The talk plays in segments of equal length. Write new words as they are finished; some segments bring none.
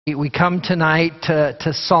We come tonight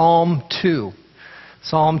to Psalm 2.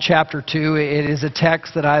 Psalm chapter 2. It is a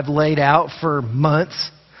text that I've laid out for months.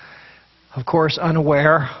 Of course,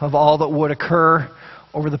 unaware of all that would occur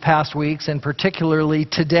over the past weeks, and particularly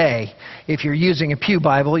today. If you're using a Pew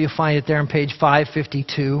Bible, you'll find it there on page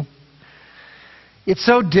 552. It's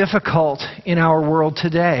so difficult in our world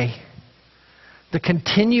today. The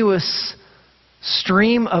continuous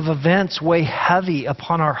stream of events weigh heavy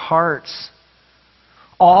upon our hearts.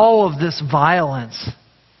 All of this violence.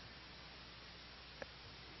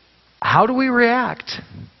 How do we react?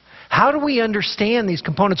 How do we understand these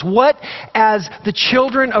components? What, as the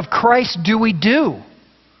children of Christ, do we do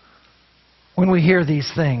when we hear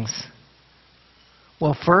these things?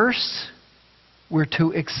 Well, first, we're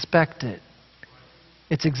to expect it.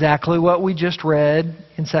 It's exactly what we just read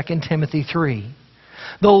in 2 Timothy 3.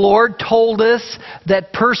 The Lord told us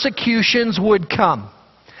that persecutions would come.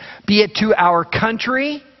 Be it to our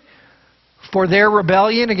country for their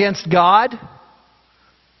rebellion against God,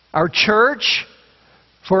 our church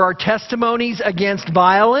for our testimonies against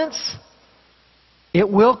violence, it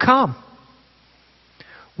will come.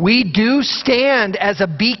 We do stand as a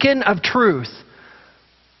beacon of truth.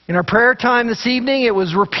 In our prayer time this evening, it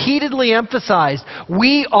was repeatedly emphasized,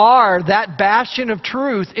 we are that bastion of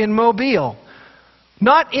truth in Mobile.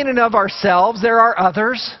 Not in and of ourselves, there are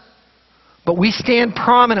others. But we stand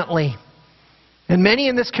prominently. And many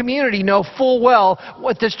in this community know full well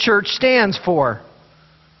what this church stands for.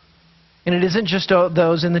 And it isn't just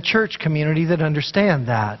those in the church community that understand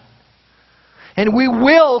that. And we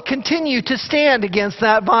will continue to stand against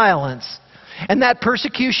that violence. And that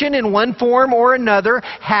persecution in one form or another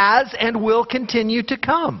has and will continue to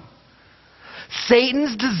come.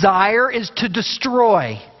 Satan's desire is to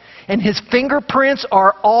destroy. And his fingerprints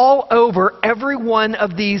are all over every one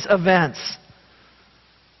of these events.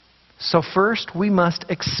 So first, we must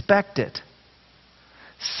expect it.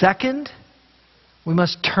 Second, we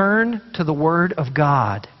must turn to the Word of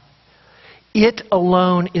God. It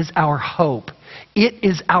alone is our hope. It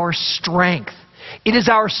is our strength. It is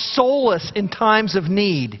our solace in times of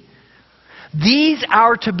need. These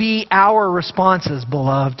are to be our responses,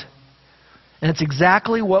 beloved. And it's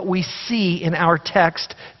exactly what we see in our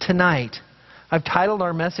text tonight. I've titled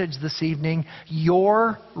our message this evening,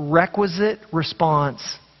 Your Requisite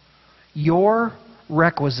Response. Your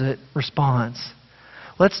Requisite Response.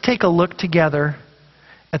 Let's take a look together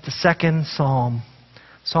at the second psalm.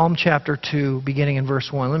 Psalm chapter 2, beginning in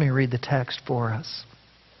verse 1. Let me read the text for us.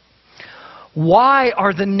 Why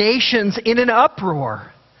are the nations in an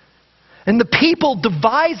uproar, and the people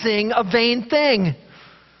devising a vain thing?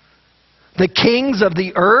 The kings of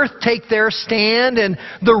the earth take their stand, and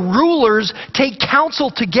the rulers take counsel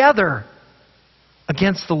together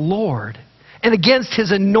against the Lord and against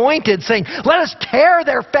His anointed, saying, let us tear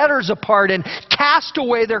their fetters apart and cast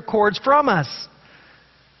away their cords from us.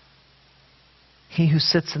 He who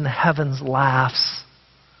sits in the heavens laughs.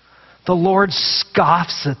 The Lord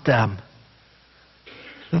scoffs at them.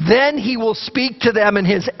 Then He will speak to them in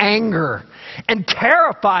His anger and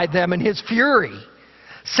terrify them in His fury,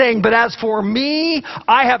 saying, but as for me,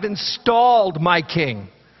 I have installed my king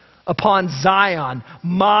upon Zion,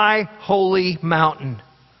 my holy mountain.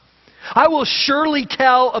 I will surely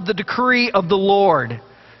tell of the decree of the Lord.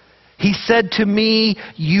 He said to me,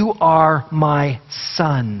 you are my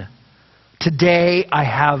son. Today I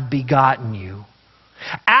have begotten you.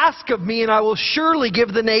 Ask of me, and I will surely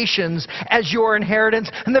give the nations as your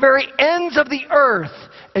inheritance, and the very ends of the earth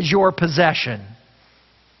as your possession.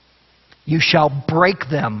 You shall break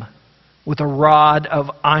them with a rod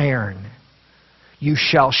of iron. You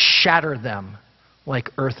shall shatter them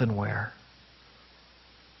like earthenware.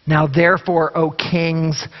 Now therefore, O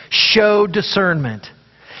kings, show discernment.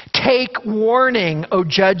 Take warning, O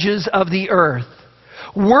judges of the earth.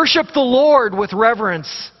 Worship the Lord with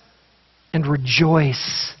reverence and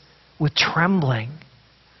rejoice with trembling.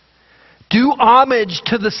 Do homage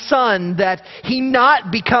to the Son, that He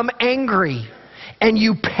not become angry and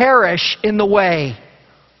you perish in the way.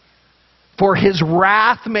 For His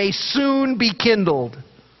wrath may soon be kindled.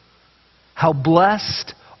 How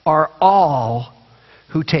blessed are all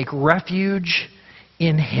who take refuge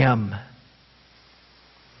in Him.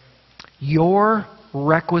 Your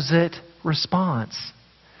requisite response.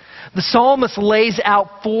 The psalmist lays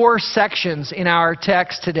out 4 sections in our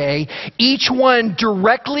text today. Each one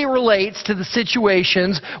directly relates to the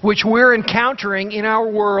situations which we're encountering in our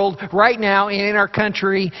world right now, and in our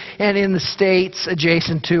country, and in the states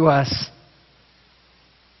adjacent to us.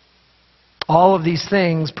 All of these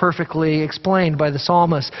things perfectly explained by the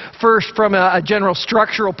psalmist. First, from a general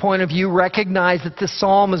structural point of view, recognize that this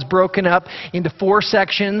psalm is broken up into 4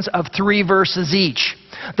 sections of 3 verses each.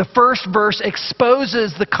 The first verse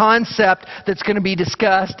exposes the concept that's going to be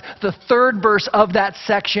discussed. The third verse of that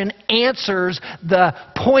section answers the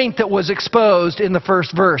point that was exposed in the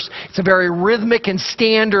first verse. It's a very rhythmic and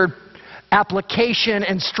standard application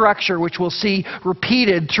and structure, which we'll see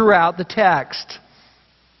repeated throughout the text.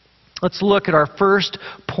 Let's look at our first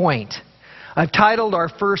point. I've titled our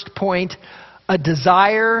first point, A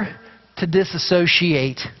Desire to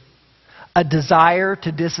Disassociate. A desire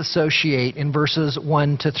to disassociate in verses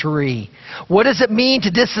 1 to 3. What does it mean to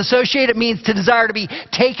disassociate? It means to desire to be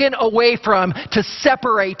taken away from, to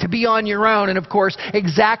separate, to be on your own. And of course,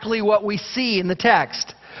 exactly what we see in the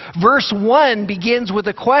text. Verse 1 begins with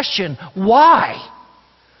a question. Why?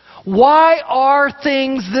 Why are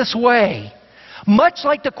things this way? Much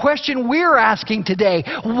like the question we're asking today.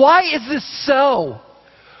 Why is this so?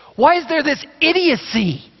 Why is there this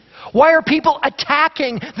idiocy? Why are people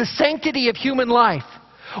attacking the sanctity of human life?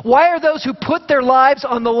 Why are those who put their lives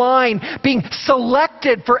on the line being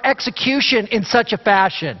selected for execution in such a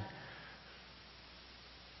fashion?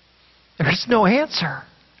 There's no answer.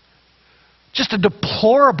 Just a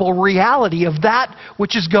deplorable reality of that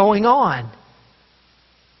which is going on.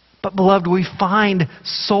 But beloved, we find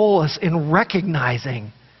solace in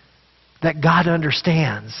recognizing that God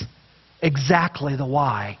understands exactly the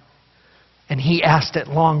why. And He asked it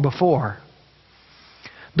long before.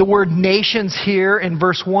 The word nations here in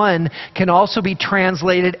verse 1 can also be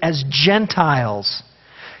translated as Gentiles.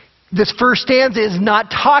 This first stanza is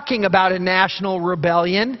not talking about a national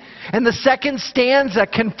rebellion. And the second stanza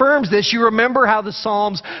confirms this. You remember how the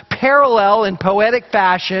Psalms parallel in poetic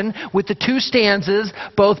fashion with the 2 stanzas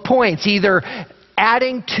both points, either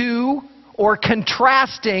adding to or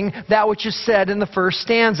contrasting that which is said in the first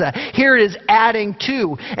stanza. Here it is adding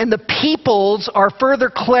to. And the peoples are further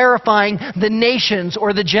clarifying the nations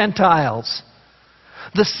or the Gentiles.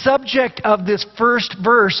 The subject of this first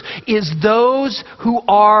verse is those who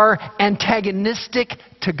are antagonistic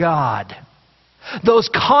to God. Those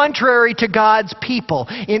contrary to God's people.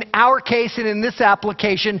 In our case and in this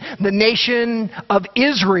application, the nation of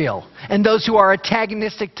Israel and those who are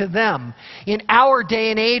antagonistic to them. In our day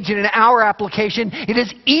and age and in our application, it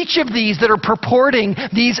is each of these that are purporting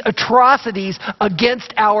these atrocities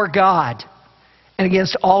against our God and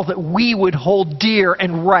against all that we would hold dear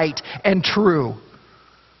and right and true.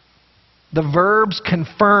 The verbs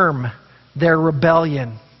confirm their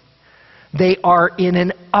rebellion. They are in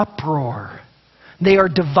an uproar. They are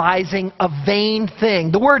devising a vain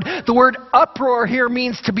thing. The word uproar here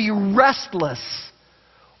means to be restless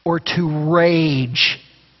or to rage.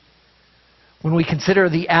 When we consider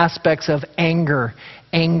the aspects of anger,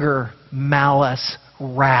 malice,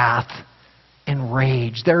 wrath, and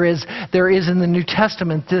rage. There is in the New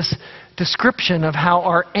Testament this description of how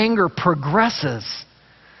our anger progresses.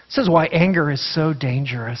 This is why anger is so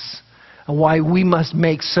dangerous and why we must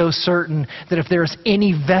make so certain that if there is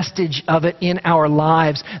any vestige of it in our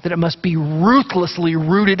lives, that it must be ruthlessly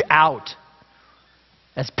rooted out.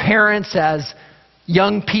 As parents, as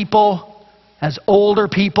young people, as older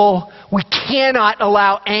people, we cannot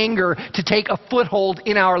allow anger to take a foothold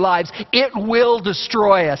in our lives. It will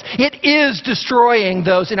destroy us. It is destroying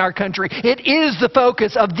those in our country. It is the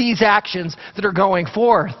focus of these actions that are going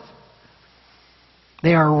forth.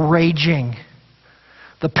 They are raging.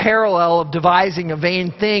 The parallel of devising a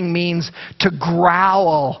vain thing means to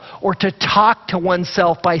growl or to talk to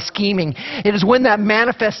oneself by scheming. It is when that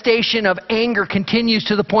manifestation of anger continues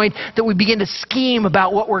to the point that we begin to scheme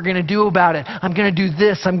about what we're going to do about it. I'm going to do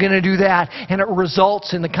this, I'm going to do that. And it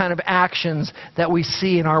results in the kind of actions that we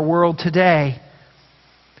see in our world today.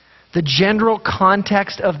 The general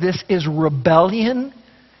context of this is rebellion,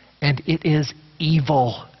 and it is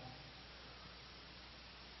evil.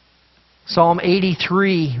 Psalm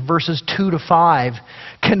 83, verses 2 to 5,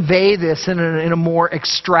 convey this in a more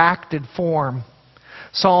extracted form.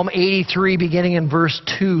 Psalm 83, beginning in verse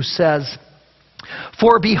 2, says,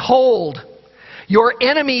 "For behold, your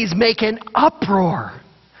enemies make an uproar,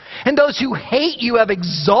 and those who hate you have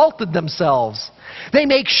exalted themselves. They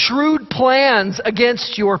make shrewd plans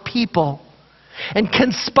against your people, and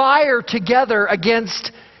conspire together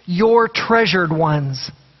against your treasured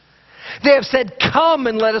ones. They have said, 'Come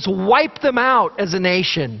and let us wipe them out as a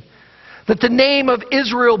nation, that the name of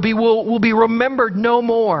Israel will be remembered no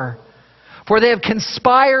more. For they have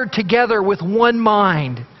conspired together with one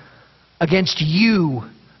mind. Against you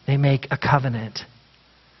they make a covenant.'"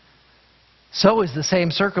 So is the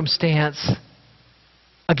same circumstance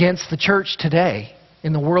against the church today.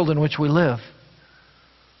 in the world in which we live.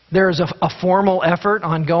 There is a formal effort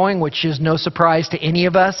ongoing, which is no surprise to any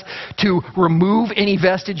of us, to remove any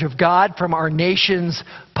vestige of God from our nation's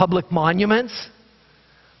public monuments.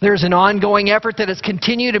 There's an ongoing effort that has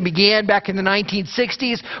continued and began back in the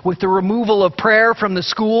 1960s with the removal of prayer from the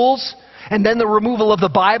schools, and then the removal of the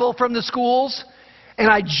Bible from the schools. And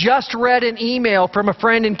I just read an email from a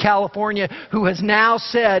friend in California who has now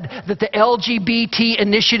said that the LGBT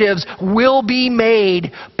initiatives will be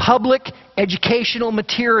made public educational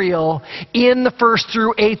material in the 1st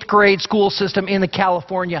through 8th grade school system in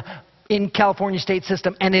California state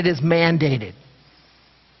system, and it is mandated.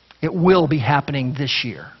 It will be happening this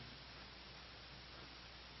year.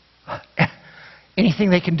 Anything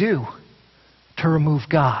they can do to remove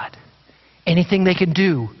God. Anything they can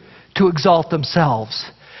do to exalt themselves,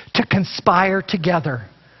 to conspire together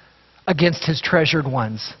against His treasured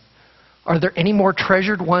ones. Are there any more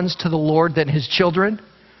treasured ones to the Lord than His children?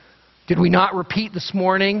 Did we not repeat this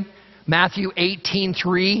morning, Matthew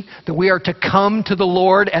 18:3, that we are to come to the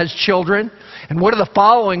Lord as children? And what do the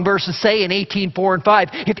following verses say in 18:4 and 5?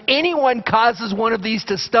 If anyone causes one of these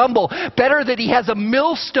to stumble, better that he has a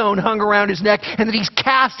millstone hung around his neck and that he's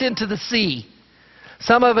cast into the sea.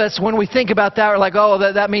 Some of us, when we think about that, are like, oh,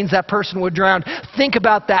 that means that person would drown. Think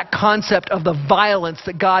about that concept of the violence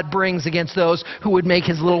that God brings against those who would make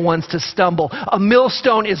His little ones to stumble. A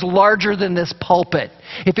millstone is larger than this pulpit.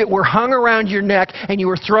 If it were hung around your neck and you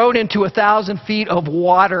were thrown into 1,000 feet of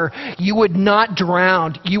water, you would not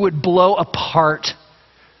drown. You would blow apart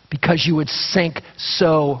because you would sink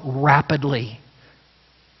so rapidly.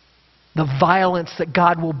 The violence that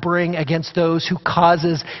God will bring against those who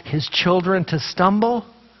causes His children to stumble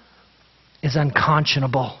is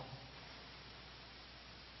unconscionable.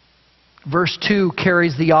 Verse 2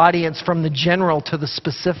 carries the audience from the general to the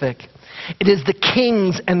specific. It is the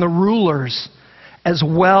kings and the rulers as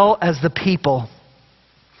well as the people.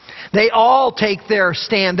 They all take their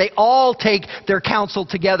stand. They all take their counsel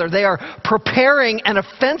together. They are preparing an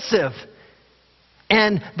offensive.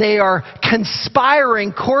 And they are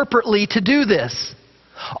conspiring corporately to do this.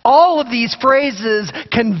 All of these phrases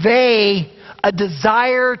convey a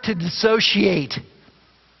desire to dissociate,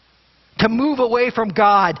 to move away from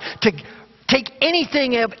God, to take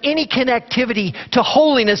anything of any connectivity to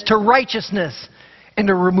holiness, to righteousness, and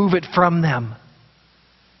to remove it from them.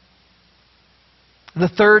 The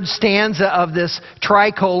third stanza of this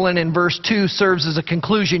tricolon in verse 2 serves as a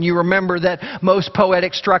conclusion. You remember that most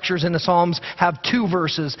poetic structures in the Psalms have 2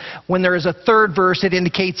 verses. When there is a third verse, it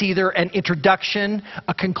indicates either an introduction,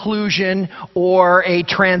 a conclusion, or a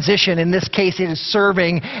transition. In this case, it is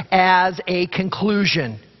serving as a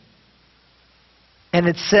conclusion. And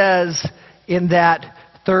it says in that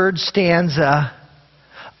third stanza,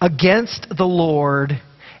 against the Lord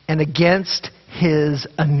and against His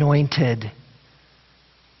anointed.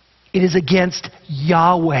 It is against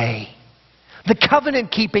Yahweh, the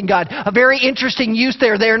covenant-keeping God. A very interesting use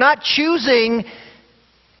there. They are not choosing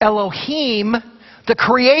Elohim, the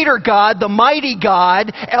Creator God, the mighty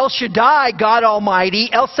God, El Shaddai, God Almighty,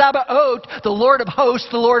 El Sabaoth, the Lord of hosts,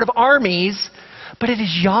 the Lord of armies, but it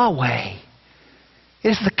is Yahweh. It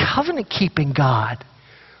is the covenant-keeping God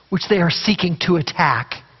which they are seeking to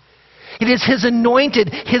attack. It is His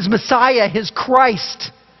anointed, His Messiah, His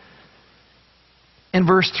Christ. And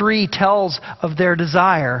verse 3 tells of their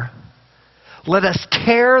desire. Let us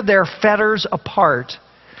tear their fetters apart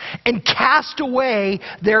and cast away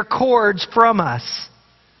their cords from us.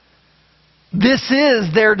 This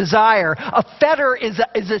is their desire. A fetter is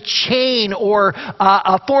a chain or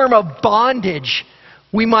a form of bondage.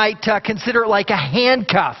 We might consider it like a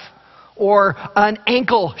handcuff or an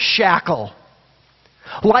ankle shackle.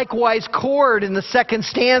 Likewise, cord in the second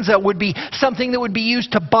stanza would be something that would be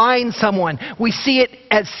used to bind someone. We see it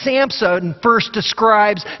as Samson first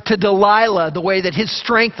describes to Delilah, the way that his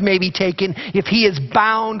strength may be taken if he is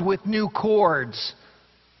bound with new cords.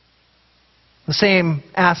 The same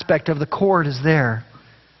aspect of the cord is there.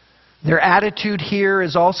 Their attitude here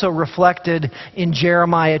is also reflected in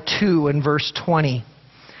Jeremiah 2 and verse 20.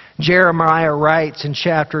 Jeremiah writes in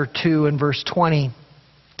chapter 2 and verse 20,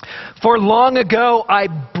 for long ago I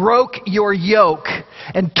broke your yoke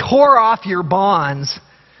and tore off your bonds.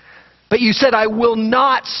 But you said, I will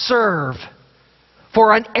not serve.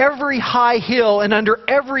 For on every high hill and under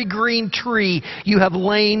every green tree you have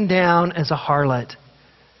lain down as a harlot.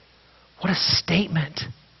 What a statement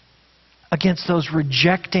against those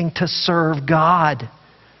rejecting to serve God.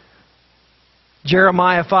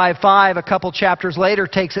 Jeremiah 5:5, a couple chapters later,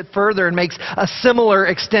 takes it further and makes a similar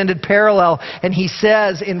extended parallel. And he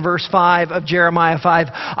says in verse 5 of Jeremiah 5,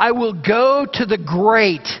 I will go to the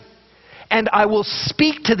great and I will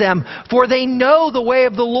speak to them, for they know the way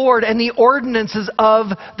of the Lord and the ordinances of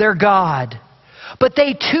their God. But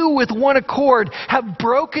they too with one accord have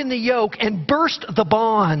broken the yoke and burst the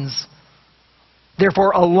bonds.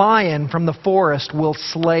 Therefore a lion from the forest will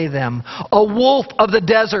slay them. A wolf of the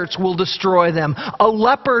deserts will destroy them. A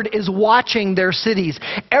leopard is watching their cities.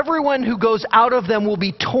 Everyone who goes out of them will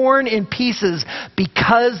be torn in pieces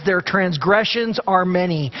because their transgressions are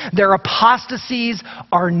many. Their apostasies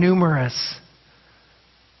are numerous.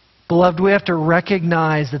 Beloved, we have to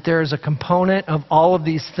recognize that there is a component of all of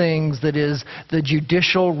these things that is the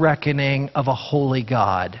judicial reckoning of a holy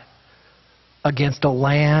God against a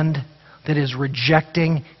land that is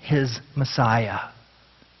rejecting His Messiah.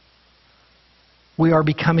 We are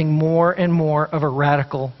becoming more and more of a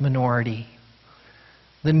radical minority.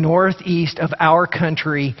 The northeast of our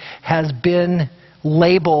country has been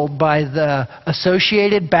labeled by the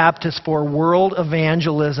Associated Baptists for World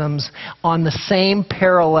Evangelisms on the same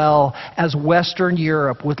parallel as Western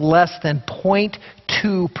Europe, with less than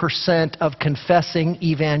 0.2% of confessing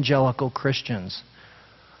evangelical Christians.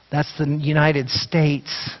 That's the United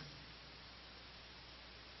States.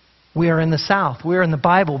 We are in the South. We are in the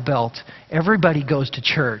Bible Belt. Everybody goes to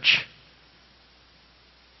church.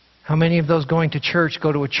 How many of those going to church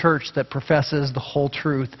go to a church that professes the whole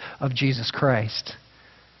truth of Jesus Christ?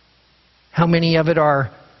 How many of it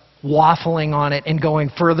are waffling on it and going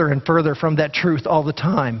further and further from that truth all the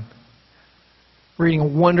time? Reading a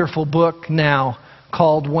wonderful book now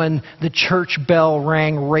called When the Church Bell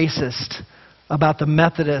Rang Racist, about the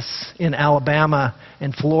Methodists in Alabama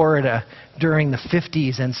and Florida during the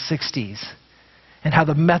 50s and 60s, and how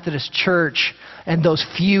the Methodist Church and those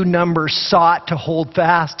few numbers sought to hold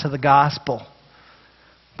fast to the gospel,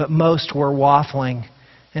 but most were waffling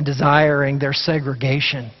and desiring their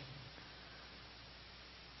segregation.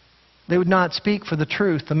 They would not speak for the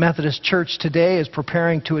truth. The Methodist Church today is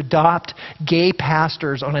preparing to adopt gay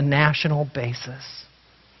pastors on a national basis.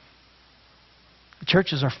 The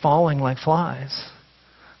churches are falling like flies.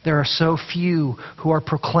 There are so few who are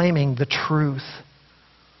proclaiming the truth.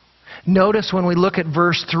 Notice when we look at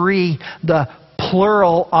verse 3, the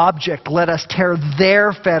plural object, let us tear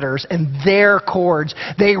their fetters and their cords.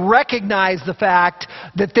 They recognize the fact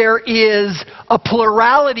that there is a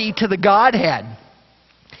plurality to the Godhead.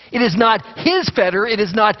 It is not His fetter, it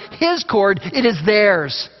is not His cord, it is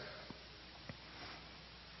theirs.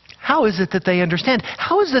 How is it that they understand?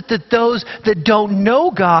 How is it that those that don't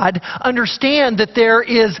know God understand that there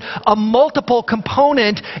is a multiple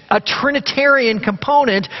component, a Trinitarian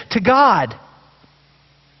component to God?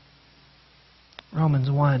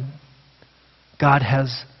 Romans 1, God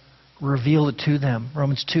has revealed it to them.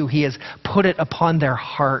 Romans 2, He has put it upon their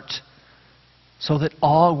heart so that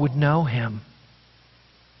all would know Him.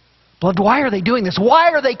 Beloved, why are they doing this? Why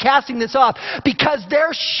are they casting this off? Because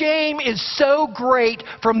their shame is so great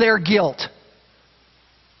from their guilt.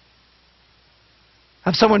 I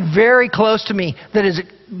have someone very close to me that is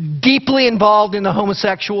deeply involved in the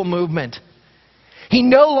homosexual movement. He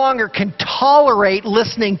no longer can tolerate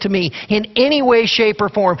listening to me in any way, shape, or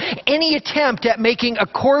form. Any attempt at making a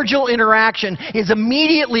cordial interaction is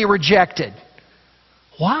immediately rejected.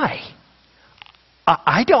 Why?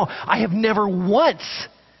 I have never once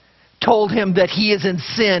told him that he is in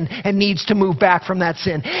sin and needs to move back from that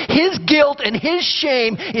sin. His guilt and his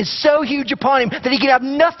shame is so huge upon him that he can have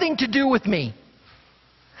nothing to do with me.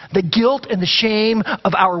 The guilt and the shame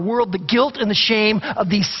of our world, the guilt and the shame of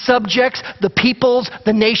these subjects, the peoples,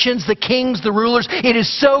 the nations, the kings, the rulers, it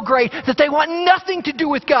is so great that they want nothing to do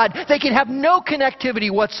with God. They can have no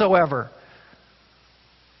connectivity whatsoever.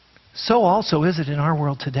 So also is it in our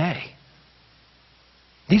world today.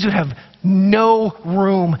 These would have no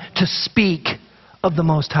room to speak of the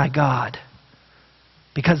Most High God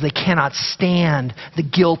because they cannot stand the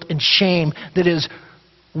guilt and shame that is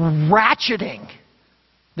ratcheting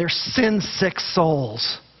their sin-sick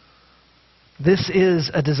souls. This is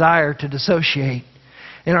a desire to dissociate.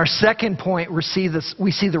 In our second point, we see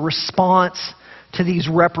the response to these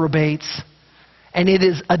reprobates, and it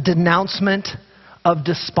is a denouncement of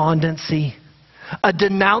despondency. A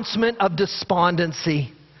denouncement of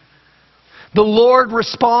despondency. The Lord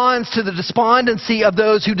responds to the despondency of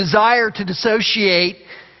those who desire to dissociate,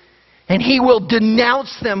 and He will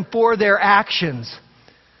denounce them for their actions.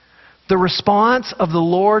 The response of the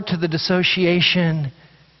Lord to the dissociation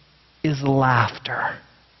is laughter.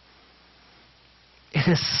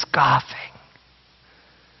 It is scoffing.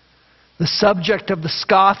 The subject of the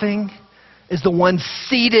scoffing is the one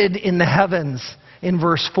seated in the heavens in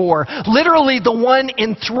verse 4. Literally the one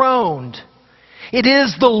enthroned. It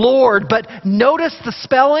is the Lord, but notice the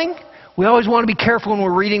spelling. We always want to be careful when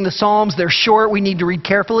we're reading the Psalms. They're short. We need to read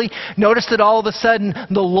carefully. Notice that all of a sudden,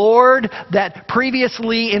 the Lord that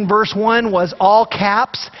previously in verse 1 was all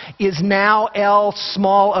caps is now L,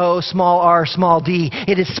 small o, small r, small d.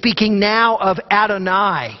 It is speaking now of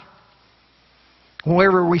Adonai.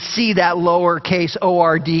 Wherever we see that lowercase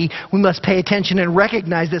O-R-D, we must pay attention and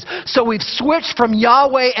recognize this. So we've switched from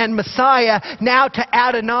Yahweh and Messiah now to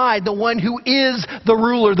Adonai, the one who is the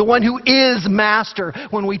ruler, the one who is master.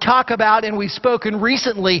 When we talk about, and we've spoken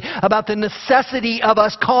recently about the necessity of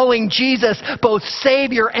us calling Jesus both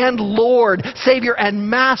Savior and Lord, Savior and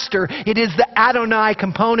Master, it is the Adonai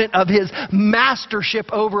component of His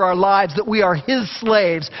mastership over our lives, that we are His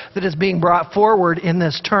slaves, that is being brought forward in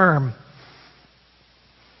this term.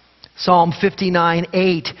 Psalm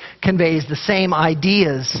 59:8 conveys the same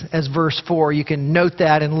ideas as verse 4. You can note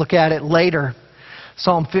that and look at it later.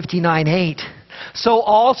 Psalm 59:8. So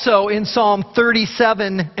also in Psalm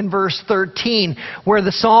 37 and verse 13, where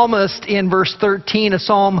the psalmist in verse 13 of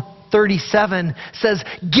Psalm 37 says,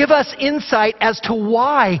 give us insight as to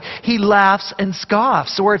why he laughs and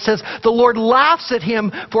scoffs. Where it says, the Lord laughs at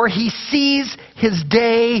him, for he sees his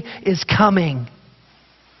day is coming.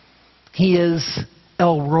 He is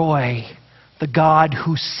El Roy, the God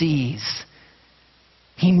who sees.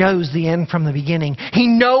 He knows the end from the beginning. He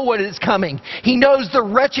knows what is coming. He knows the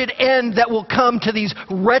wretched end that will come to these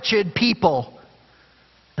wretched people.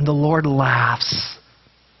 And the Lord laughs,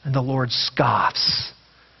 and the Lord scoffs.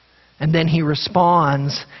 And then He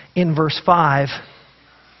responds in verse 5.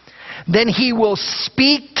 Then He will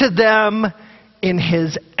speak to them in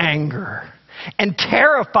His anger and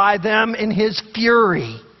terrify them in His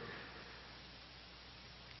fury.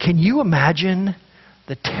 Can you imagine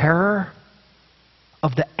the terror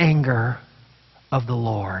of the anger of the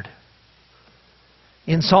Lord?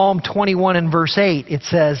 In Psalm 21 and verse 8, it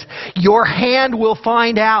says, your hand will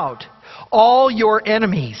find out all your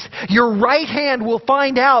enemies. Your right hand will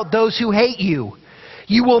find out those who hate you.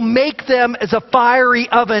 You will make them as a fiery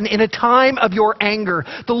oven in a time of your anger.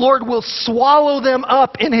 The Lord will swallow them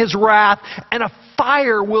up in His wrath, and a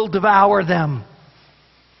fire will devour them.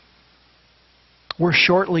 We're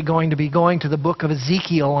shortly going to be going to the book of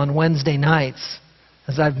Ezekiel on Wednesday nights,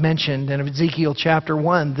 as I've mentioned, in Ezekiel chapter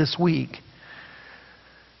 1 this week.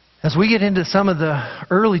 As we get into some of the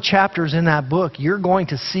early chapters in that book, you're going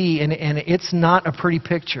to see, and it's not a pretty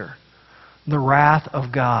picture, the wrath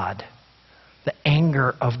of God, the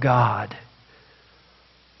anger of God.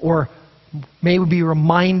 Or maybe be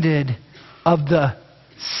reminded of the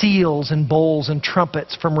seals and bowls and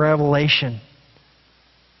trumpets from Revelation.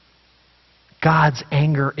 God's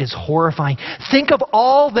anger is horrifying. Think of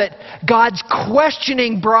all that God's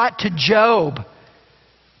questioning brought to Job.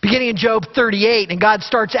 Beginning in Job 38, and God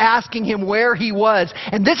starts asking him where he was.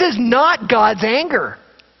 And this is not God's anger.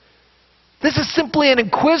 This is simply an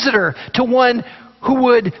inquisitor to one who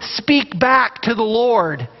would speak back to the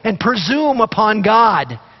Lord and presume upon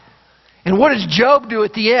God. And what does Job do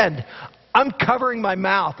at the end? I'm covering my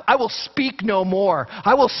mouth. I will speak no more.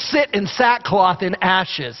 I will sit in sackcloth and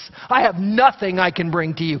ashes. I have nothing I can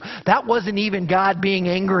bring to you. That wasn't even God being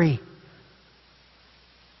angry.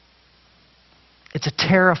 It's a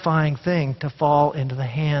terrifying thing to fall into the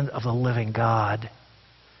hand of the living God.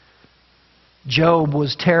 Job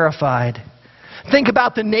was terrified. Think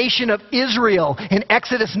about the nation of Israel in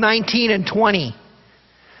Exodus 19 and 20.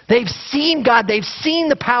 They've seen God. They've seen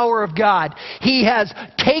the power of God. He has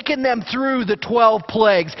taken them through the 12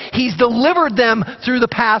 plagues. He's delivered them through the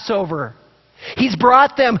Passover. He's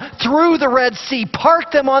brought them through the Red Sea,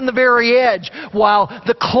 parked them on the very edge, while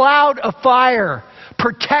the cloud of fire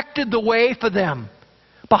protected the way for them,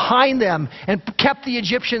 behind them, and kept the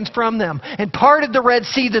Egyptians from them, and parted the Red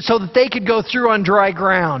Sea so that they could go through on dry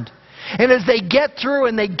ground. And as they get through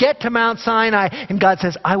and they get to Mount Sinai, and God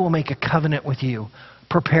says, I will make a covenant with you.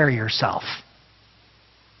 Prepare yourself.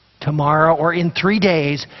 Tomorrow or in 3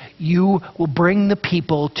 days, you will bring the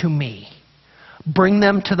people to me. Bring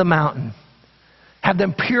them to the mountain. Have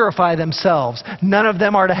them purify themselves. None of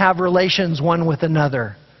them are to have relations one with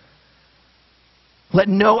another. Let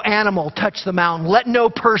no animal touch the mountain. Let no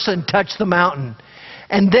person touch the mountain.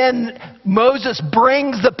 And then Moses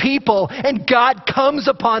brings the people, and God comes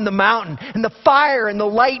upon the mountain, and the fire and the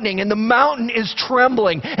lightning, and the mountain is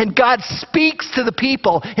trembling, and God speaks to the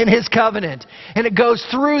people in His covenant. And it goes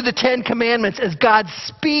through the 10 Commandments as God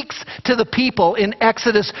speaks to the people in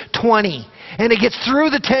Exodus 20. And it gets through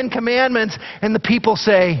the 10 Commandments, and the people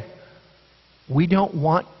say, we don't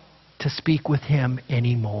want to speak with Him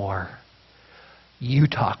anymore. You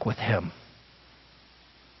talk with Him.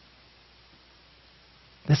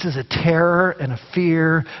 This is a terror and a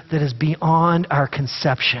fear that is beyond our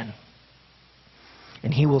conception.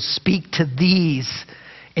 And he will speak to these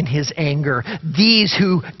in his anger, these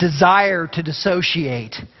who desire to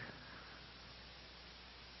dissociate.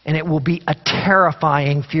 And it will be a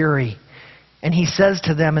terrifying fury. And he says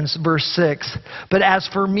to them in verse 6, "But as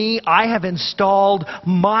for me, I have installed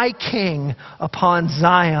my king upon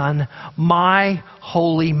Zion, my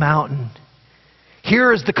holy mountain."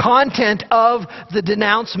 Here is the content of the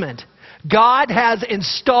denouncement. God has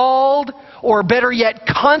installed, or better yet,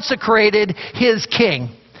 consecrated his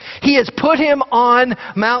king. He has put him on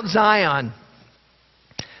Mount Zion.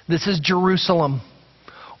 This is Jerusalem,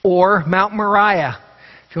 or Mount Moriah.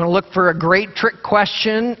 If you want to look for a great trick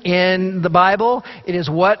question in the Bible, it is,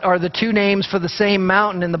 what are the two names for the same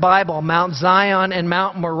mountain in the Bible? Mount Zion and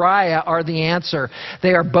Mount Moriah are the answer.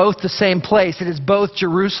 They are both the same place. It is both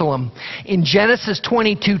Jerusalem. In Genesis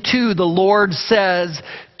 22:2, the Lord says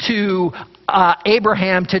to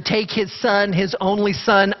Abraham to take his son, his only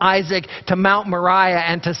son Isaac, to Mount Moriah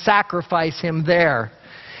and to sacrifice him there.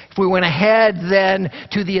 If we went ahead then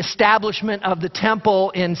to the establishment of the temple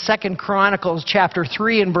in 2 Chronicles chapter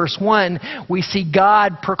 3 and verse 1, we see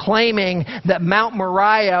God proclaiming that Mount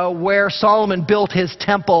Moriah, where Solomon built his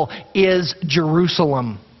temple, is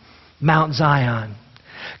Jerusalem, Mount Zion.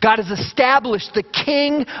 God has established the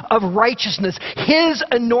King of righteousness, his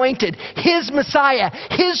anointed, his Messiah,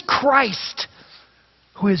 his Christ,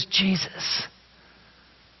 who is Jesus,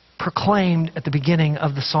 proclaimed at the beginning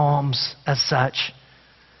of the Psalms as such.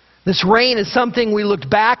 This reign is something we looked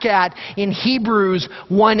back at in Hebrews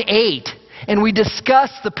 1:8. And we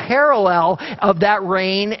discussed the parallel of that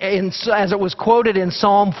reign as it was quoted in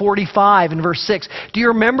Psalm 45 and verse 6. Do you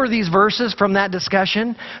remember these verses from that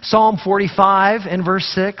discussion? Psalm 45 and verse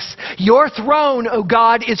 6. "Your throne, O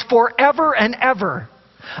God, is forever and ever.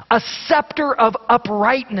 A scepter of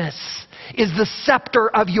uprightness is the scepter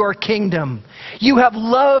of your kingdom. You have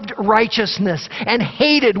loved righteousness and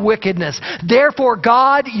hated wickedness. Therefore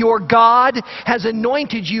God, your God, has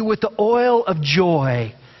anointed you with the oil of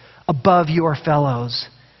joy above your fellows."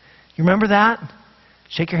 You remember that?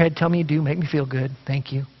 Shake your head, tell me you do, make me feel good.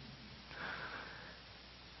 Thank you.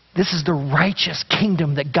 This is the righteous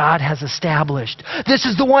kingdom that God has established. This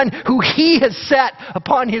is the one who he has set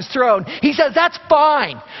upon his throne. He says, that's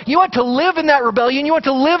fine. You want to live in that rebellion, you want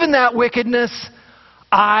to live in that wickedness,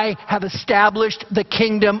 I have established the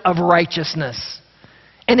kingdom of righteousness.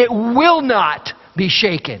 And it will not be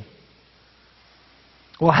shaken.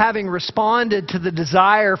 Well, having responded to the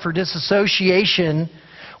desire for disassociation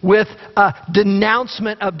with a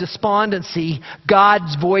denouncement of despondency,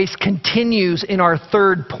 God's voice continues in our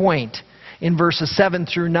third point in verses 7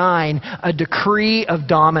 through 9, a decree of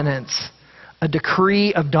dominance. A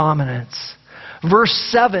decree of dominance. Verse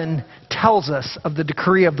 7 tells us of the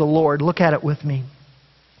decree of the Lord. Look at it with me.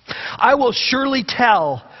 "I will surely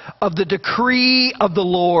tell of the decree of the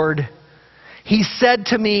Lord. He said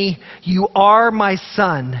to me, 'You are my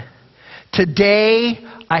son. Today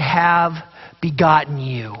I have begotten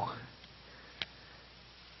you.'"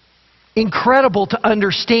 Incredible to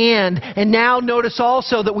understand. And now notice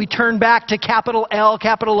also that we turn back to capital L,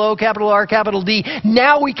 capital O, capital R, capital D.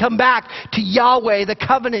 Now we come back to Yahweh, the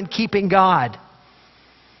covenant-keeping God.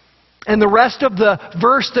 And the rest of the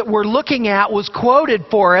verse that we're looking at was quoted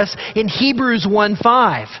for us in Hebrews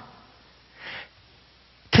 1:5.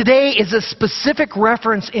 Today is a specific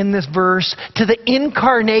reference in this verse to the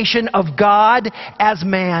incarnation of God as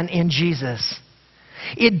man in Jesus.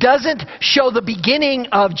 It doesn't show the beginning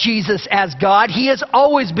of Jesus as God. He has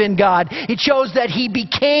always been God. It shows that he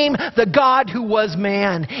became the God who was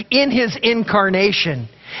man in his incarnation.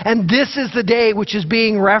 And this is the day which is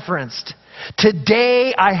being referenced.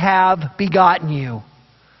 Today I have begotten you.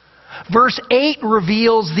 Verse 8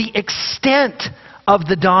 reveals the extent of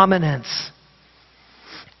the dominance.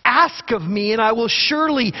 "Ask of me, and I will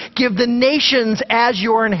surely give the nations as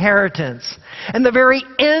your inheritance, and the very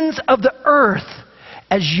ends of the earth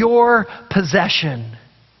as your possession."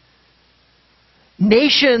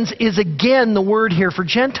 Nations is again the word here for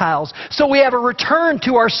Gentiles. So we have a return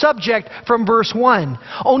to our subject from verse 1.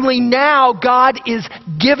 Only now God is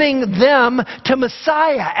giving them to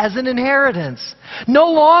Messiah as an inheritance.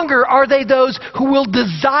 No longer are they those who will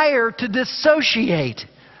desire to dissociate.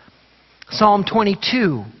 Psalm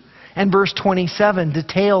 22 and verse 27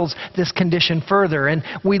 details this condition further. And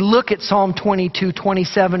we look at Psalm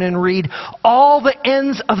 22:27 and read, "All the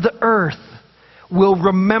ends of the earth will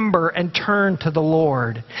remember and turn to the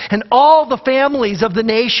Lord, and all the families of the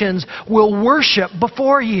nations will worship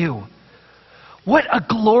before you." What a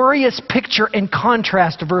glorious picture and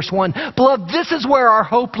contrast to verse 1. Beloved, this is where our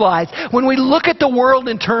hope lies. When we look at the world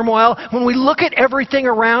in turmoil, when we look at everything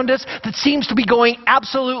around us that seems to be going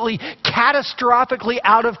absolutely catastrophically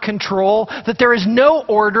out of control, that there is no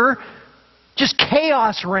order, just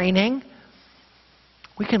chaos reigning,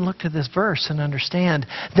 we can look to this verse and understand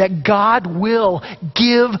that God will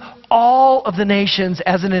give all of the nations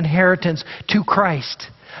as an inheritance to Christ.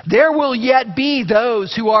 There will yet be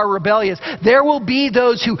those who are rebellious. There will be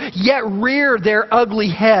those who yet rear their ugly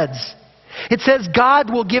heads. It says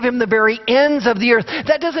God will give him the very ends of the earth.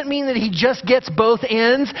 That doesn't mean that he just gets both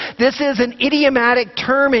ends. This is an idiomatic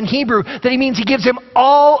term in Hebrew that he means he gives him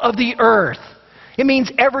all of the earth. It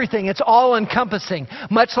means everything. It's all-encompassing.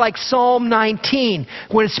 Much like Psalm 19,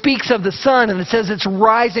 when it speaks of the sun and it says its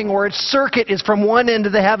rising or its circuit is from one end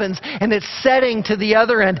of the heavens and its setting to the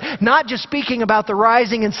other end. Not just speaking about the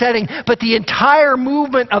rising and setting, but the entire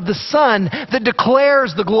movement of the sun that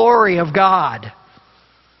declares the glory of God.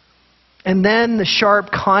 And then the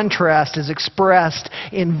sharp contrast is expressed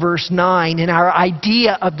in verse 9. And our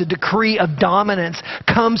idea of the decree of dominance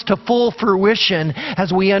comes to full fruition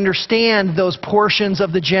as we understand those portions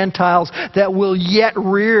of the Gentiles that will yet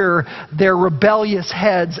rear their rebellious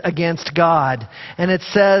heads against God. And it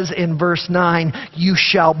says in verse 9, "You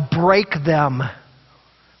shall break them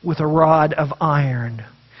with a rod of iron.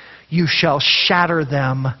 You shall shatter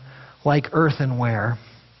them like earthenware."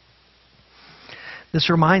 This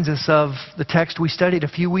reminds us of the text we studied a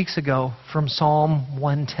few weeks ago from Psalm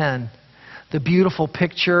 110. The beautiful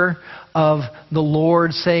picture of the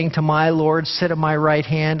Lord saying to my Lord, "Sit at my right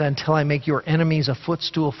hand until I make your enemies a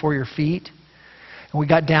footstool for your feet." And we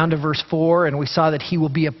got down to verse 4 and we saw that he will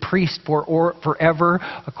be a priest forever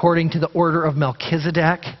according to the order of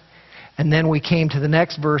Melchizedek. And then we came to the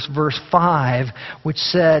next verse, verse 5, which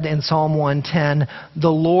said in Psalm 110,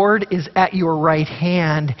 "The Lord is at your right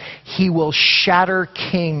hand. He will shatter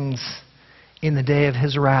kings in the day of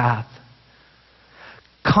his wrath."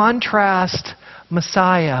 Contrast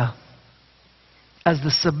Messiah as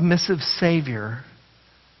the submissive Savior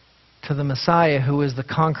to the Messiah who is the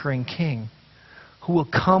conquering King, who will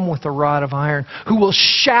come with a rod of iron, who will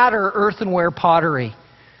shatter earthenware pottery.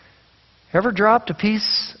 Ever dropped a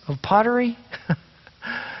piece of pottery?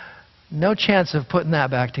 No chance of putting that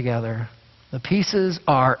back together. The pieces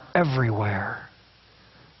are everywhere.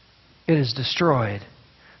 It is destroyed.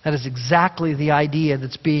 That is exactly the idea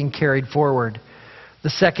that's being carried forward. The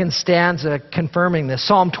second stanza confirming this.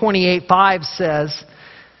 Psalm 28:5 says,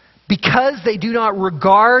 "Because they do not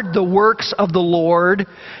regard the works of the Lord,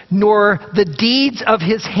 nor the deeds of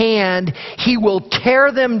his hand, he will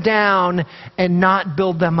tear them down and not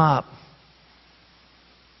build them up."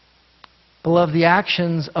 Beloved, the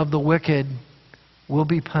actions of the wicked will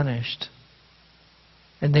be punished.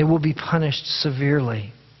 And they will be punished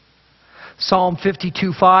severely. Psalm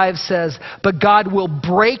 52:5 says, "But God will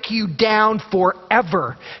break you down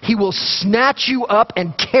forever. He will snatch you up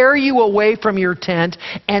and tear you away from your tent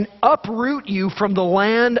and uproot you from the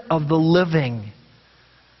land of the living."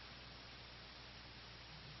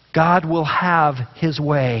 God will have his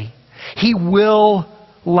way. He will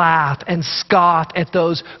laugh and scoff at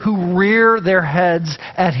those who rear their heads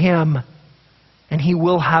at him. And he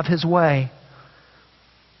will have his way.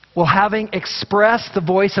 Well, having expressed the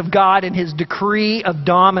voice of God in his decree of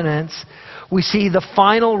dominance, we see the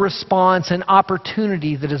final response and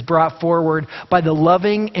opportunity that is brought forward by the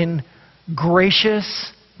loving and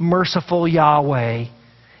gracious, merciful Yahweh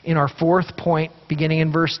in our fourth point, beginning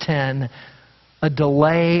in verse 10, a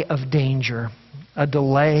delay of danger. A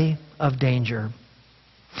delay of danger.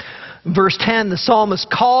 Verse 10, the psalmist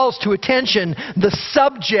calls to attention the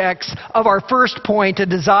subjects of our first point, a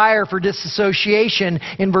desire for disassociation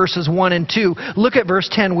in verses 1 and 2. Look at verse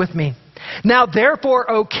 10 with me. "Now therefore,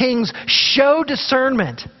 O kings, show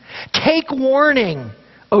discernment. Take warning,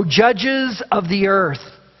 O judges of the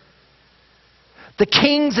earth." The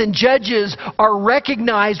kings and judges are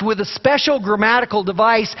recognized with a special grammatical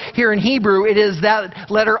device here in Hebrew. It is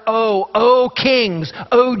that letter O. O kings,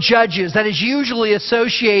 O judges. That is usually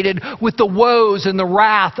associated with the woes and the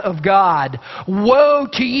wrath of God. Woe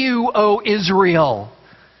to you, O Israel.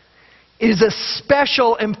 It is a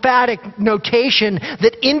special emphatic notation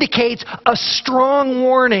that indicates a strong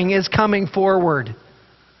warning is coming forward.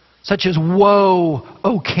 Such as, "Woe,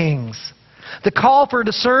 O kings." The call for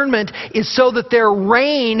discernment is so that their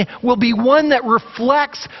reign will be one that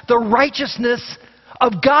reflects the righteousness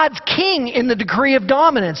of God's king in the decree of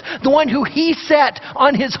dominance. The one who he set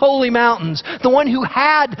on his holy mountains. The one who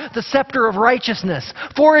had the scepter of righteousness.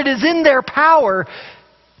 For it is in their power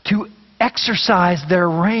to exercise their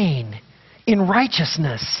reign in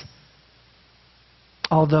righteousness.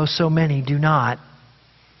 although so many do not.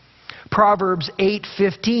 Proverbs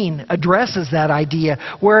 8:15 addresses that idea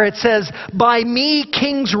where it says, "By me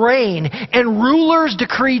kings reign and rulers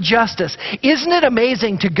decree justice." Isn't it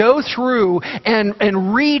amazing to go through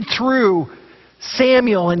and read through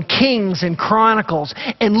Samuel and Kings and Chronicles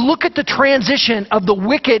and look at the transition of the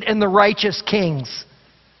wicked and the righteous kings?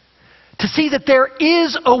 To see that there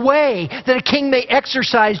is a way that a king may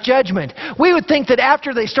exercise judgment. We would think that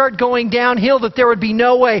after they start going downhill that there would be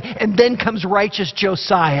no way, and then comes righteous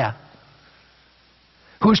Josiah,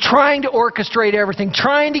 who's trying to orchestrate everything,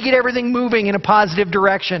 trying to get everything moving in a positive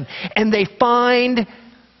direction. And they find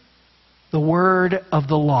the word of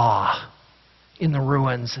the law in the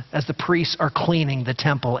ruins as the priests are cleaning the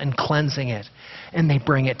temple and cleansing it. And they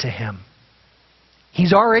bring it to him.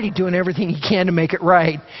 He's already doing everything he can to make it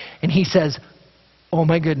right. And he says, "Oh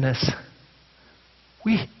my goodness,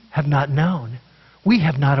 we have not known. We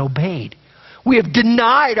have not obeyed. We have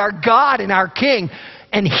denied our God and our King."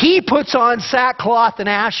 And he puts on sackcloth and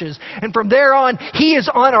ashes. And from there on, he is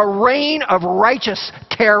on a reign of righteous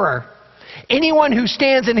terror. Anyone who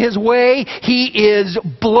stands in his way, he is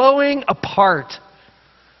blowing apart.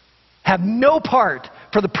 Have no part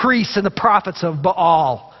for the priests and the prophets of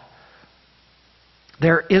Baal.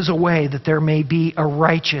 There is a way that there may be a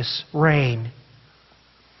righteous reign.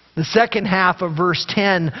 The second half of verse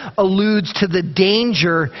 10 alludes to the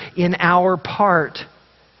danger in our part,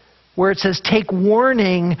 where it says, "Take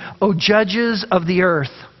warning, O judges of the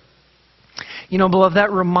earth." You know, beloved,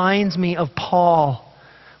 that reminds me of Paul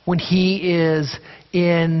when he is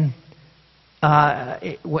in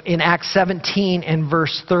Acts 17 and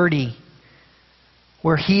verse 30.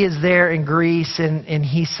 Where he is there in Greece, and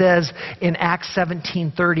he says in Acts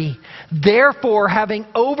 17:30, "Therefore, having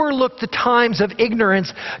overlooked the times of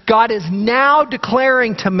ignorance, God is now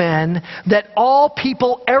declaring to men that all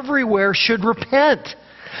people everywhere should repent,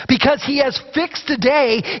 because he has fixed a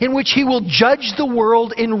day in which he will judge the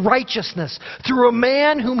world in righteousness through a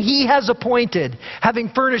man whom he has appointed, having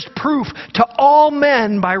furnished proof to all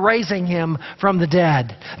men by raising him from the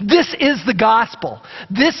dead." This is the gospel.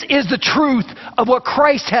 This is the truth of what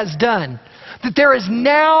Christ has done. That there is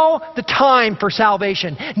now the time for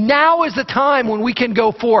salvation. Now is the time when we can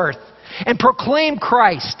go forth and proclaim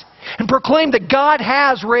Christ. And proclaim that God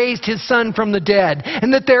has raised His Son from the dead.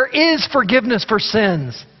 And that there is forgiveness for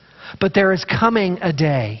sins. But there is coming a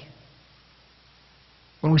day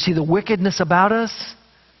when we see the wickedness about us,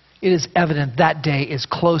 it is evident that day is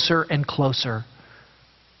closer and closer.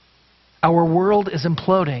 Our world is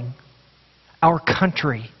imploding. Our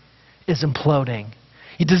country is imploding.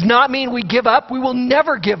 It does not mean we give up. We will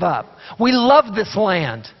never give up. We love this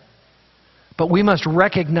land. But we must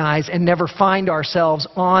recognize and never find ourselves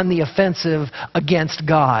on the offensive against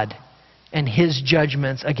God and His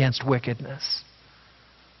judgments against wickedness.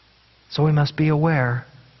 So we must be aware.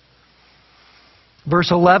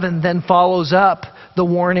 Verse 11 then follows up the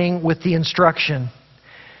warning with the instruction.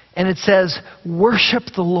 And it says,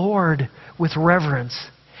 "Worship the Lord with reverence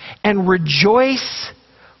and rejoice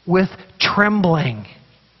with trembling."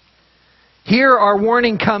 Here our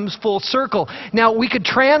warning comes full circle. Now we could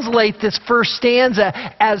translate this first stanza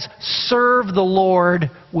as "serve the Lord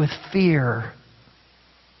with fear."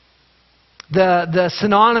 The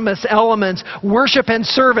synonymous elements, worship and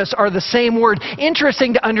service, are the same word.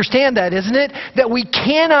 Interesting to understand that, isn't it? That we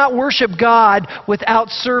cannot worship God without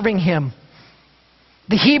serving Him.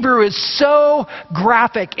 The Hebrew is so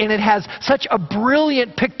graphic and it has such a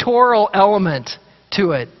brilliant pictorial element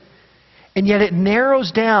to it. And yet it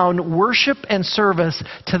narrows down worship and service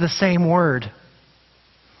to the same word.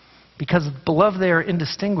 Because, beloved, they are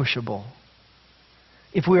indistinguishable.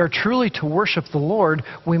 If we are truly to worship the Lord,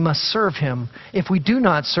 we must serve Him. If we do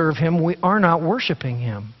not serve Him, we are not worshiping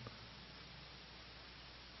Him.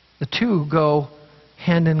 The two go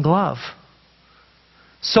hand in glove.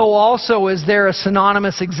 So also is there a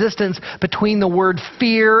synonymous existence between the word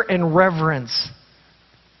fear and reverence.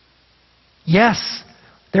 Yes,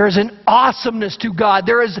 there is an awesomeness to God.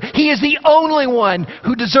 He is the only one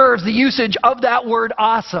who deserves the usage of that word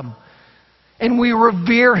awesome. And we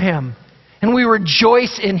revere Him. And we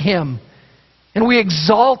rejoice in Him. And we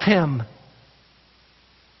exalt Him.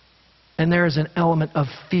 And there is an element of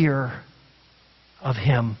fear of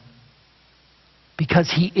Him. Because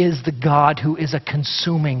He is the God who is a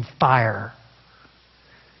consuming fire.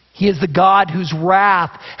 He is the God whose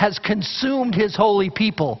wrath has consumed His holy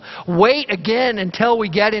people. Wait again until we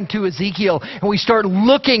get into Ezekiel and we start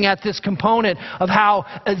looking at this component of how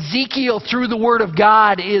Ezekiel, through the Word of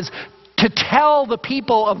God, is to tell the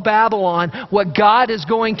people of Babylon what God is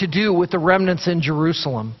going to do with the remnants in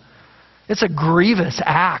Jerusalem. It's a grievous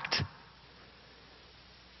act.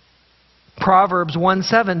 Proverbs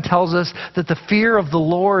 1:7 tells us that the fear of the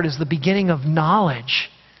Lord is the beginning of knowledge.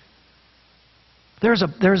 There's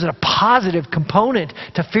a positive component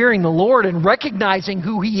to fearing the Lord and recognizing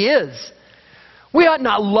who He is. We ought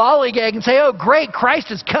not lollygag and say, oh great, Christ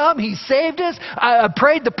has come, He saved us, I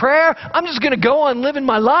prayed the prayer, I'm just going to go on living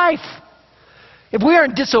my life. If we are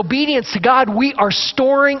in disobedience to God, we are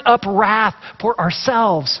storing up wrath for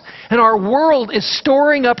ourselves. And our world is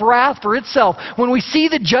storing up wrath for itself. When we see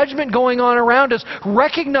the judgment going on around us,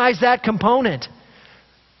 recognize that component.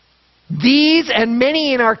 These and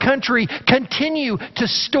many in our country continue to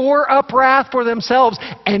store up wrath for themselves,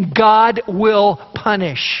 and God will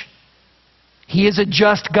punish. He is a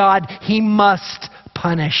just God. He must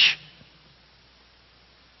punish.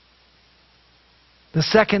 The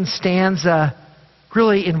second stanza,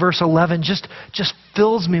 really in verse 11, just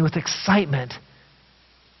fills me with excitement.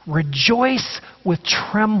 Rejoice with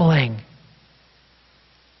trembling.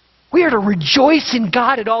 We are to rejoice in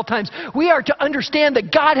God at all times. We are to understand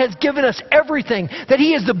that God has given us everything, that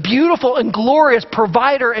He is the beautiful and glorious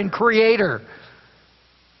provider and creator.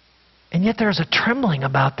 And yet there's a trembling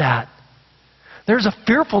about that. There's a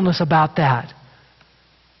fearfulness about that.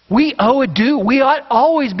 We owe a due. We ought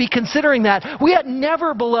always be considering that. We ought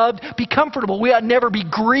never, beloved, be comfortable. We ought never be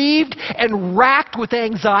grieved and racked with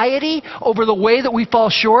anxiety over the way that we fall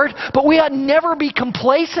short. But we ought never be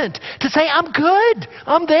complacent to say, I'm good.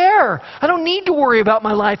 I'm there. I don't need to worry about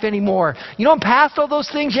my life anymore. You know, I'm past all those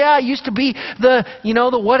things. Yeah, I used to be the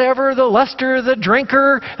whatever, the luster, the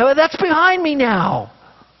drinker. That's behind me now.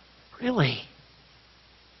 Really?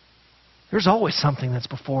 There's always something that's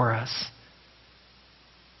before us.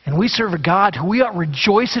 And we serve a God who we ought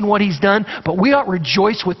rejoice in what He's done, but we ought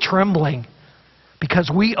rejoice with trembling because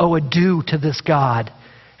we owe a due to this God.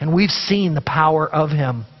 And we've seen the power of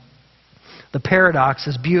Him. The paradox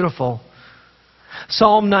is beautiful.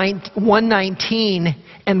 Psalm 119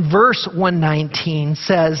 and verse 119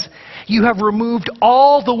 says, "You have removed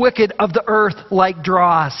all the wicked of the earth like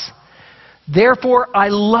dross. Therefore I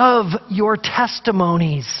love your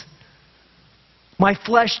testimonies. My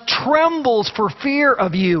flesh trembles for fear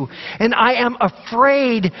of you, and I am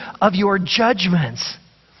afraid of your judgments."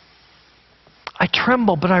 I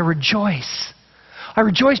tremble, but I rejoice. I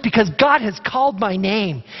rejoice because God has called my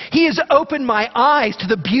name. He has opened my eyes to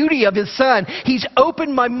the beauty of His Son. He's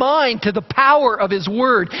opened my mind to the power of His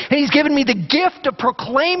Word. And He's given me the gift of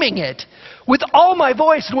proclaiming it with all my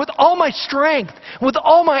voice and with all my strength, with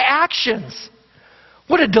all my actions.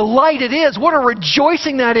 What a delight it is. What a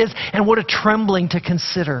rejoicing that is. And what a trembling to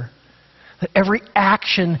consider that every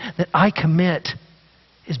action that I commit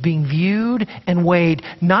is being viewed and weighed,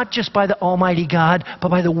 not just by the Almighty God, but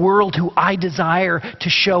by the world who I desire to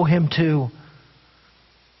show Him to.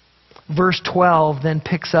 Verse 12 then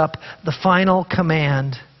picks up the final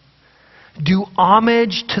command. Do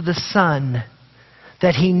homage to the Son,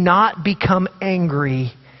 that He not become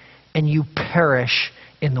angry and you perish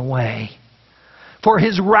in the way. For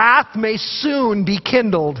His wrath may soon be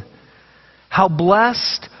kindled. How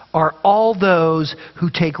blessed are all those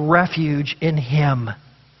who take refuge in Him.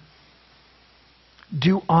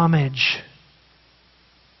 Do homage.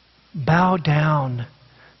 Bow down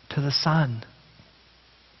to the Son,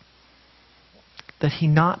 that He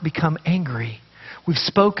not become angry. We've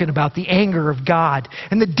spoken about the anger of God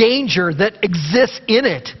and the danger that exists in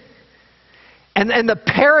it. And the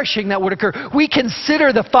perishing that would occur. We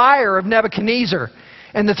consider the fire of Nebuchadnezzar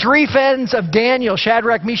and the three friends of Daniel,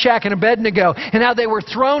 Shadrach, Meshach, and Abednego, and how they were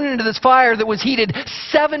thrown into this fire that was heated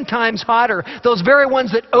 7 times hotter. Those very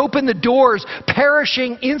ones that opened the doors,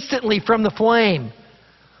 perishing instantly from the flame.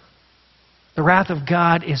 The wrath of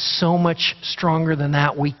God is so much stronger than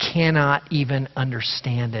that, we cannot even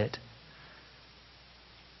understand it.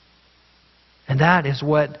 And that is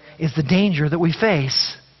what is the danger that we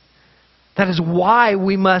face. That is why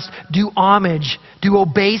we must do homage, do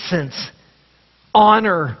obeisance,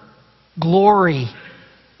 honor, glory,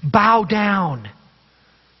 bow down.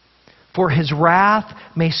 For His wrath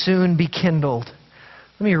may soon be kindled.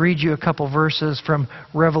 Let me read you a couple verses from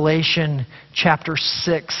Revelation chapter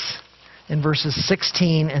 6 in verses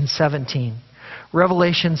 16 and 17.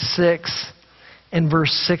 Revelation 6 and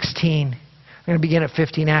verse 16. I'm going to begin at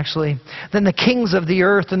 15 actually. Then the kings of the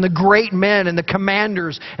earth and the great men and the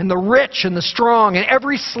commanders and the rich and the strong and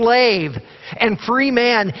every slave and free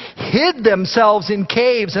man hid themselves in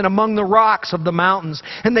caves and among the rocks of the mountains.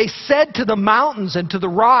 And they said to the mountains and to the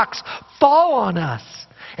rocks, fall on us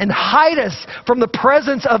and hide us from the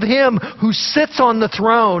presence of Him who sits on the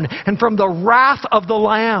throne and from the wrath of the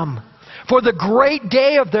Lamb. For the great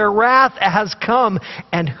day of their wrath has come,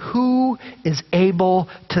 and who is able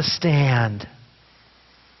to stand?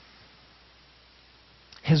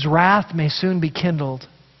 His wrath may soon be kindled.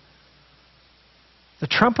 The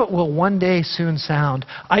trumpet will one day soon sound.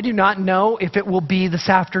 I do not know if it will be this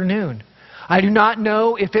afternoon. I do not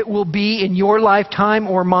know if it will be in your lifetime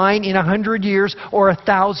or mine in 100 years or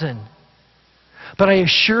 1,000. But I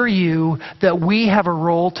assure you that we have a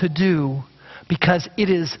role to do because it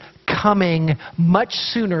is coming much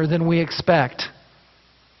sooner than we expect.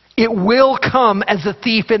 It will come as a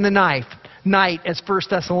thief in the night, as 1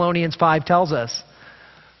 Thessalonians 5 tells us.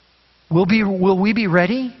 Will we be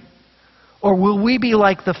ready? Or will we be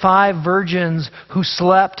like the 5 virgins who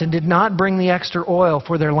slept and did not bring the extra oil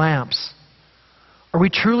for their lamps? Are we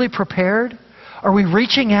truly prepared? Are we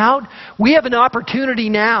reaching out? We have an opportunity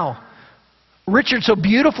now. Richard so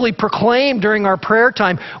beautifully proclaimed during our prayer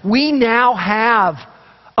time, we now have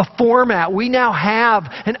a format. We now have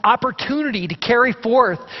an opportunity to carry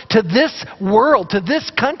forth to this world, to this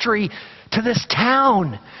country, to this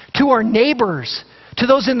town, to our neighbors, to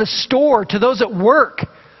those in the store, to those at work.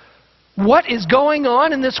 What is going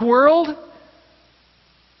on in this world?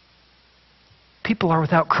 People are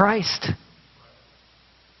without Christ.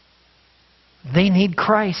 They need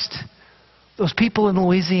Christ. Those people in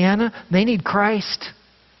Louisiana, they need Christ.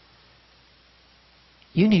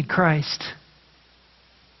 You need Christ.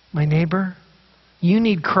 My neighbor, you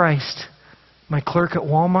need Christ. My clerk at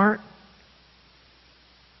Walmart,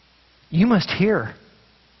 you must hear.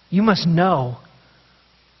 You must know.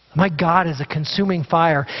 My God is a consuming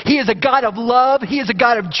fire. He is a God of love. He is a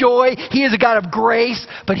God of joy. He is a God of grace.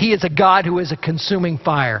 But He is a God who is a consuming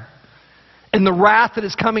fire. And the wrath that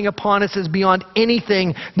is coming upon us is beyond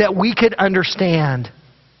anything that we could understand.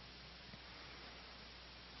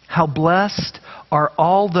 How blessed are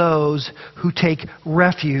all those who take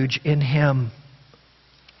refuge in Him.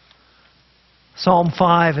 Psalm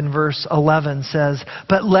 5 and verse 11 says,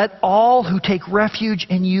 "But let all who take refuge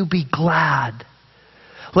in you be glad.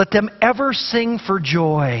 Let them ever sing for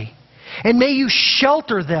joy. And may you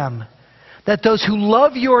shelter them, that those who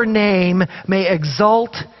love your name may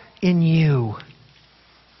exult in you."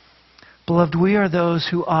 Beloved, we are those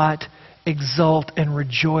who ought exult and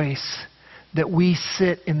rejoice that we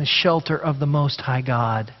sit in the shelter of the Most High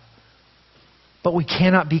God. But we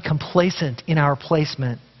cannot be complacent in our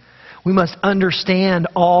placement. We must understand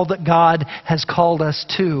all that God has called us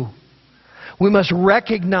to. We must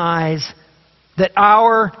recognize that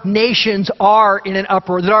our nations are in an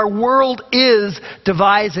uproar, that our world is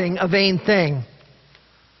devising a vain thing.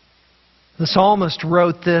 The psalmist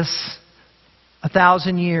wrote this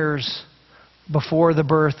 1,000 years before the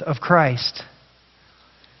birth of Christ.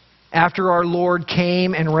 After our Lord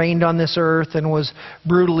came and reigned on this earth and was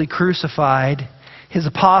brutally crucified, His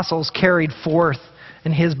apostles carried forth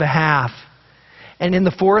in His behalf. And in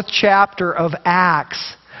the 4th chapter of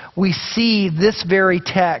Acts, we see this very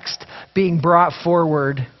text being brought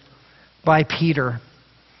forward by Peter.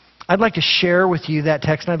 I'd like to share with you that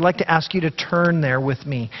text, and I'd like to ask you to turn there with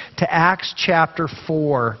me to Acts chapter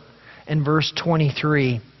 4 and verse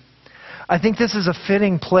 23. I think this is a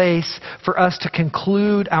fitting place for us to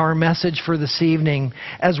conclude our message for this evening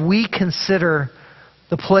as we consider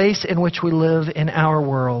the place in which we live in our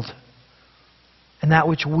world and that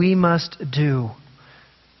which we must do.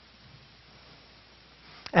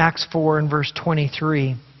 Acts 4 and verse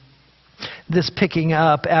 23. This picking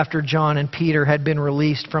up after John and Peter had been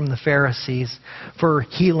released from the Pharisees for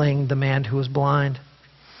healing the man who was blind.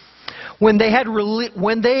 When they had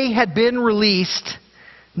been released,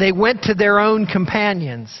 they went to their own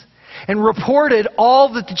companions and reported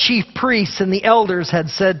all that the chief priests and the elders had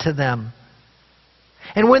said to them.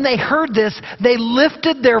 And when they heard this, they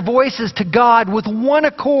lifted their voices to God with one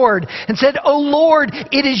accord and said, "O Lord,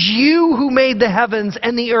 it is you who made the heavens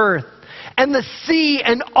and the earth and the sea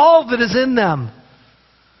and all that is in them,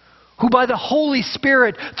 who by the Holy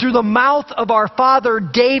Spirit, through the mouth of our father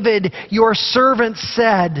David, your servant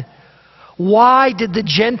said, why did the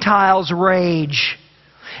Gentiles rage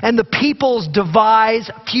and the peoples devise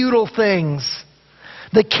futile things?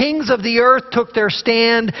 The kings of the earth took their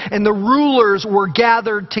stand, and the rulers were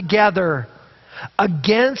gathered together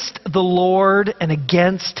against the Lord and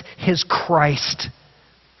against His Christ.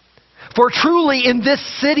 For truly in this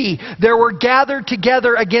city there were gathered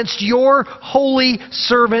together against your holy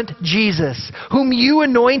servant Jesus, whom you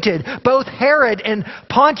anointed, both Herod and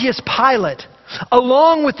Pontius Pilate,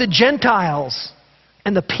 along with the Gentiles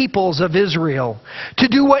and the peoples of Israel, to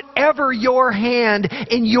do whatever your hand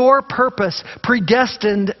in your purpose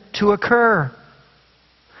predestined to occur.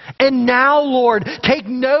 And now, Lord, take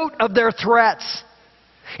note of their threats,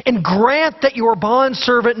 and grant that your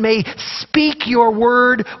bondservant may speak your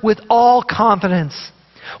word with all confidence.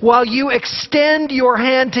 while you extend your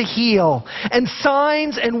hand to heal, and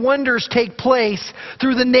signs and wonders take place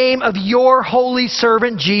through the name of your holy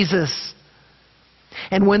servant Jesus."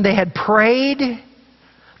 And when they had prayed,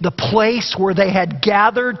 the place where they had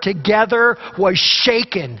gathered together was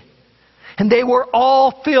shaken, and they were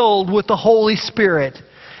all filled with the Holy Spirit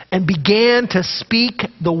and began to speak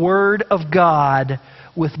the word of God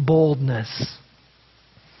with boldness.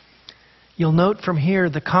 You'll note from here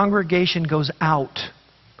the congregation goes out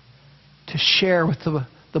to share with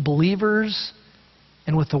the believers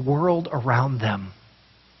and with the world around them.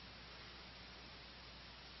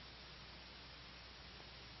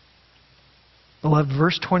 Beloved,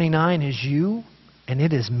 verse 29 is you and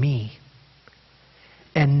it is me.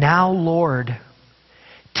 "And now, Lord,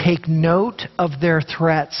 take note of their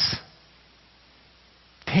threats."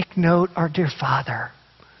 Take note, our dear Father,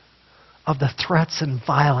 of the threats and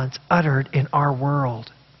violence uttered in our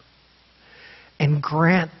world. "And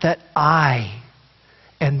grant that I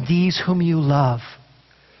and these whom you love,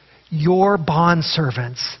 your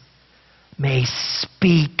bondservants, may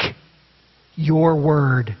speak your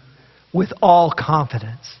word with all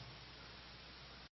confidence,